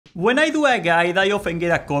When I do a guide, I often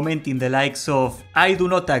get a comment in the likes of, I do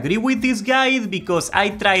not agree with this guide because I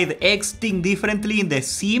tried X thing differently in the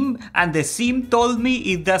sim and the sim told me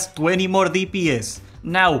it does 20 more DPS.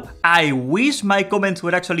 Now, I wish my comments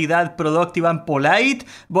were actually that productive and polite,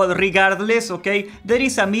 but regardless, okay, there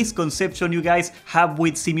is a misconception you guys have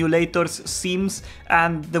with simulators, sims,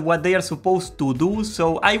 and what they are supposed to do,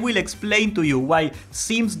 so I will explain to you why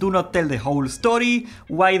sims do not tell the whole story,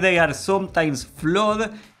 why they are sometimes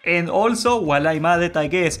flawed, and also, while I'm at it, I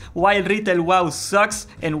guess, why retail WoW sucks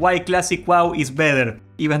and why classic WoW is better,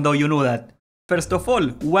 even though you knew that. First of all,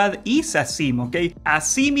 what is a sim, okay? A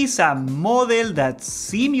sim is a model that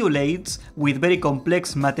simulates, with very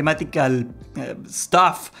complex mathematical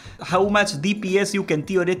stuff, how much DPS you can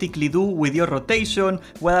theoretically do with your rotation,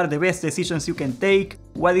 what are the best decisions you can take,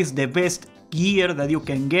 what is the best gear that you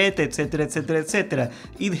can get, etc, etc, etc.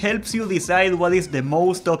 It helps you decide what is the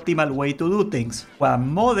most optimal way to do things. A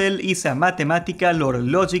model is a mathematical or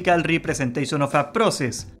logical representation of a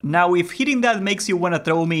process. Now, if hearing that makes you wanna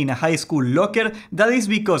throw me in a high school locker, that is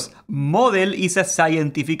because model is a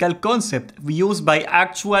scientific concept used by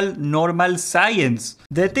actual normal science.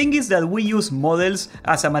 The thing is that we use models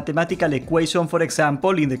as a mathematical equation, for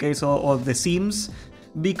example, in the case of the Sims,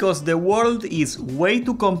 because the world is way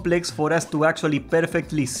too complex for us to actually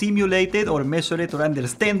perfectly simulate it or measure it or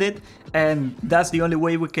understand it, and that's the only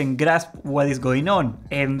way we can grasp what is going on.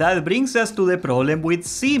 And that brings us to the problem with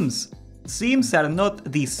sims. Sims are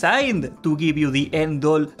not designed to give you the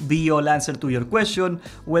end-all, be-all answer to your question,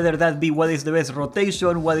 whether that be what is the best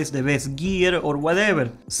rotation, what is the best gear, or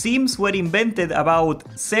whatever. Sims were invented about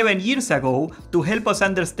 7 years ago to help us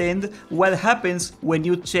understand what happens when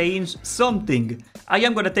you change something. I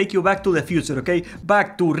am gonna take you back to the future, okay?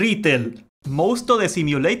 Back to retail. Most of the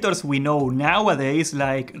simulators we know nowadays,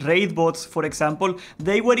 like raid bots for example,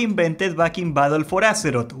 they were invented back in Battle for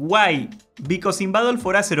Azeroth. Why? Because in Battle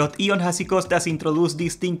for Azeroth, Ion Hasicostas introduced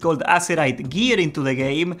this thing called Azerite gear into the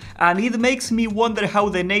game, and it makes me wonder how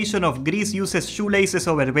the nation of Greece uses shoelaces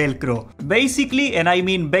over Velcro. Basically, and I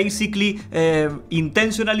mean basically,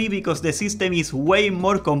 intentionally, because the system is way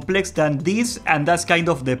more complex than this, and that's kind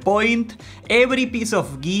of the point, every piece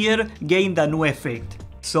of gear gained a new effect.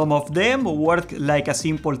 Some of them work like a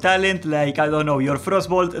simple talent, like, I don't know, your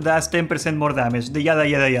Frostbolt does 10% more damage, the yada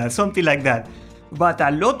yada yada, something like that. But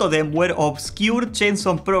a lot of them were obscure chance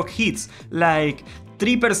on proc hits, like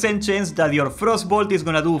 3% chance that your Frostbolt is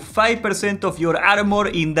gonna do 5% of your armor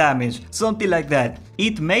in damage, something like that.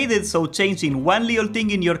 It made it so changing one little thing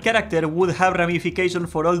in your character would have ramification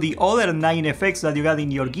for all the other 9 effects that you got in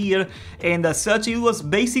your gear, and as such it was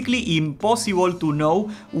basically impossible to know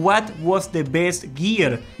what was the best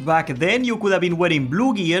gear. Back then you could have been wearing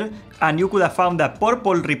blue gear, and you could have found a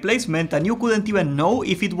purple replacement and you couldn't even know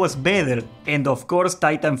if it was better. And of course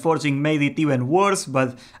Titan Forging made it even worse,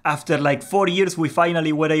 but after like 4 years we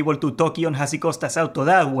finally were able to talk Ion Hasicostas out of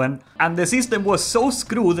that one. And the system was so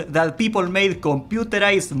screwed that people made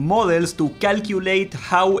computerized models to calculate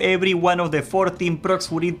how every one of the 14 procs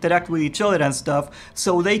would interact with each other and stuff,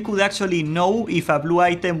 so they could actually know if a blue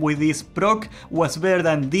item with this proc was better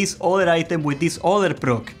than this other item with this other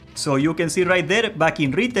proc. So you can see right there, back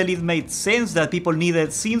in retail it made sense that people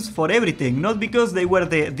needed sims for everything, not because they were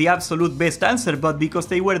the absolute best answer, but because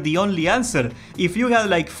they were the only answer. If you had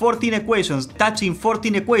like 14 equations, touching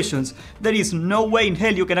 14 equations, there is no way in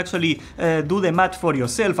hell you can actually do the math for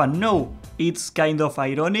yourself, and no. It's kind of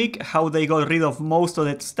ironic how they got rid of most of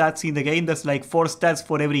the stats in the game. There's like 4 stats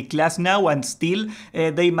for every class now, and still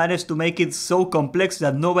they managed to make it so complex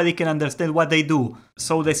that nobody can understand what they do.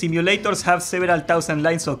 So the simulators have several thousand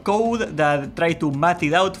lines of code that try to math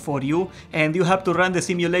it out for you, and you have to run the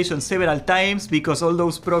simulation several times because all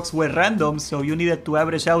those procs were random, so you needed to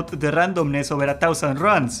average out the randomness over 1,000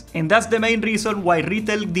 runs. And that's the main reason why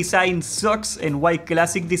retail design sucks and why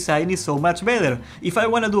classic design is so much better. If I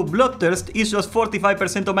wanna do Bloodthirst, it's just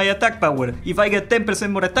 45% of my attack power. If I get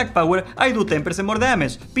 10% more attack power, I do 10% more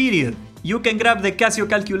damage, period. You can grab the Casio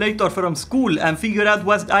calculator from school and figure out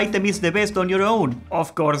what item is the best on your own.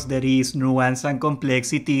 Of course there is nuance and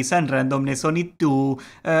complexities and randomness on it too,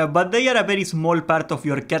 but they are a very small part of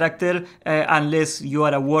your character, unless you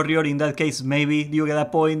are a warrior. In that case maybe you get a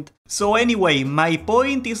point. So anyway, my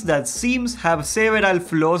point is that sims have several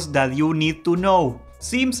flaws that you need to know.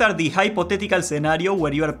 Sims are the hypothetical scenario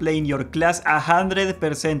where you are playing your class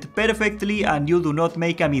 100% perfectly and you do not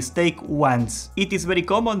make a mistake once. It is very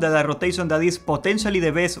common that a rotation that is potentially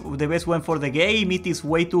the best one for the game, it is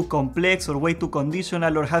way too complex or way too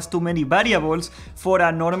conditional or has too many variables for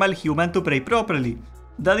a normal human to play properly.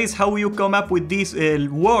 That is how you come up with this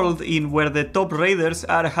world in where the top raiders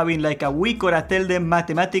are having like a Wikora tell them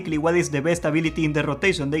mathematically what is the best ability in the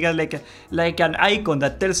rotation. They got like an icon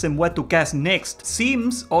that tells them what to cast next.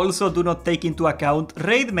 Sims also do not take into account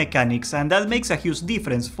raid mechanics, and that makes a huge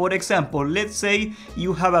difference. For example, let's say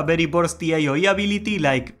you have a very bursty AoE ability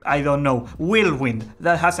like, I don't know, Whirlwind,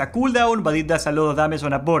 that has a cooldown but it does a lot of damage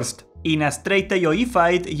on a burst. In a straight AoE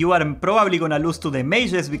fight, you are probably gonna lose to the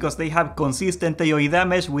mages because they have consistent AoE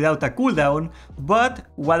damage without a cooldown, but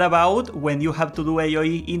what about when you have to do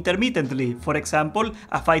AoE intermittently? For example,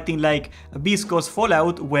 a fighting like Viscous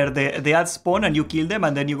Fallout where the ads spawn and you kill them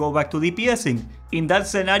and then you go back to DPSing. In that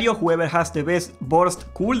scenario, whoever has the best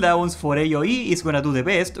burst cooldowns for AoE is gonna do the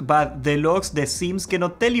best, but the logs, the sims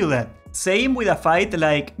cannot tell you that. Same with a fight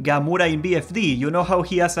like Gamura in BFD. You know how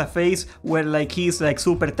he has a phase where like he's like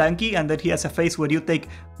super tanky and then he has a phase where you take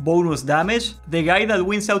bonus damage? The guy that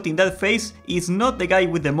wins out in that phase is not the guy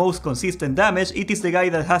with the most consistent damage, it is the guy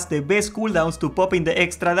that has the best cooldowns to pop in the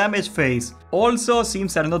extra damage phase. Also,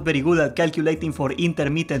 sims are not very good at calculating for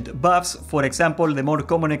intermittent buffs. For example, the more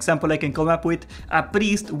common example I can come up with, a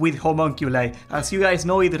priest with homunculi. As you guys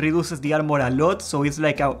know, it reduces the armor a lot, so it's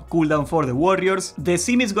like a cooldown for the warriors. The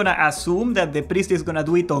sim is gonna assume that the priest is gonna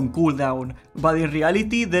do it on cooldown, but in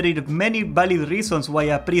reality there are many valid reasons why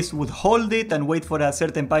a priest would hold it and wait for a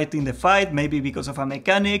certain part in the fight, maybe because of a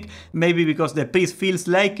mechanic, maybe because the priest feels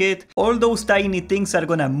like it. All those tiny things are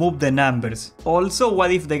gonna move the numbers. Also,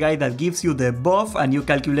 what if the guy that gives you the buff and you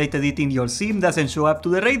calculated it in your sim doesn't show up to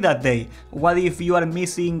the raid that day? What if you are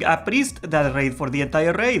missing a priest that raid for the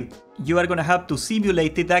entire raid? You are gonna have to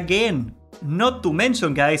simulate it again. Not to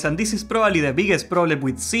mention, guys, and this is probably the biggest problem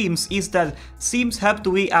with sims, is that sims have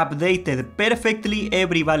to be updated perfectly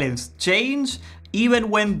every balance change, even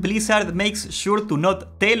when Blizzard makes sure to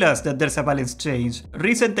not tell us that there's a balance change.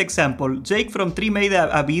 Recent example, Jake from 3 made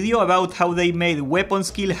a video about how they made weapon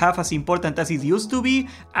skill half as important as it used to be,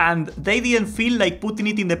 and they didn't feel like putting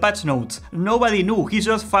it in the patch notes. Nobody knew, he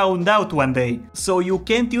just found out one day. So you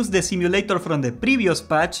can't use the simulator from the previous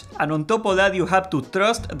patch, and on top of that you have to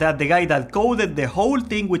trust that the guy that coded the whole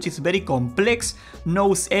thing, which is very complex,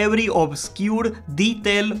 knows every obscure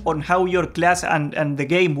detail on how your class and the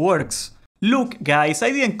game works. Look guys, I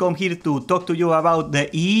didn't come here to talk to you about the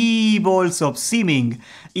evils of simming.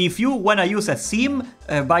 If you wanna use a sim,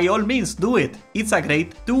 by all means do it. It's a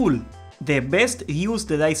great tool. The best use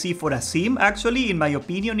that I see for a sim, actually, in my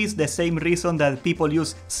opinion, is the same reason that people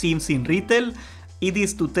use sims in retail. It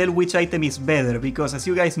is to tell which item is better, because as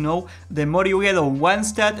you guys know, the more you get on one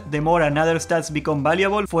stat, the more another stats become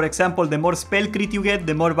valuable. For example, the more spell crit you get,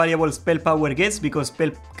 the more valuable spell power gets, because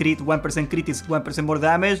spell crit, 1% crit is 1% more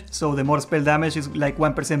damage, so the more spell damage is like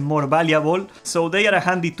 1% more valuable. So they are a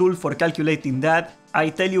handy tool for calculating that. I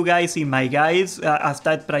tell you guys in my guides a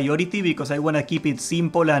stat priority because I want to keep it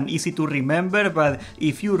simple and easy to remember, but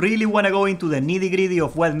if you really want to go into the nitty-gritty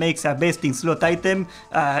of what makes a best in slot item,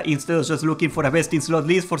 instead of just looking for a best in slot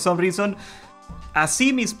list for some reason, a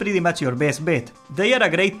sim is pretty much your best bet. They are a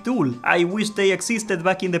great tool. I wish they existed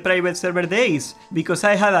back in the private server days, because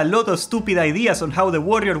I had a lot of stupid ideas on how the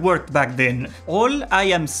warrior worked back then. All I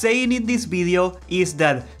am saying in this video is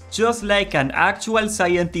that just like an actual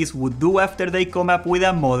scientist would do after they come up with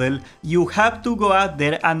a model, you have to go out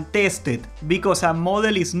there and test it, because a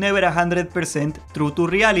model is never 100% true to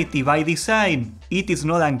reality by design. It is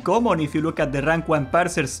not uncommon if you look at the rank 1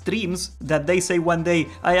 parser streams that they say one day,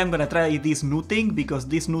 I am gonna try this new thing because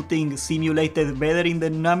this new thing simulated better in the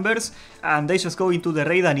numbers, and they just go into the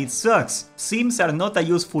raid and it sucks. Sims are not a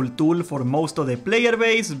useful tool for most of the player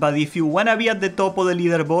base, but if you wanna be at the top of the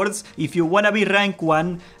leaderboards, if you wanna be rank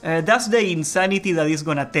 1, that's the insanity that it's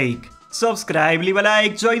gonna take. Subscribe, leave a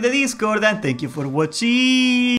like, join the Discord, and thank you for watching!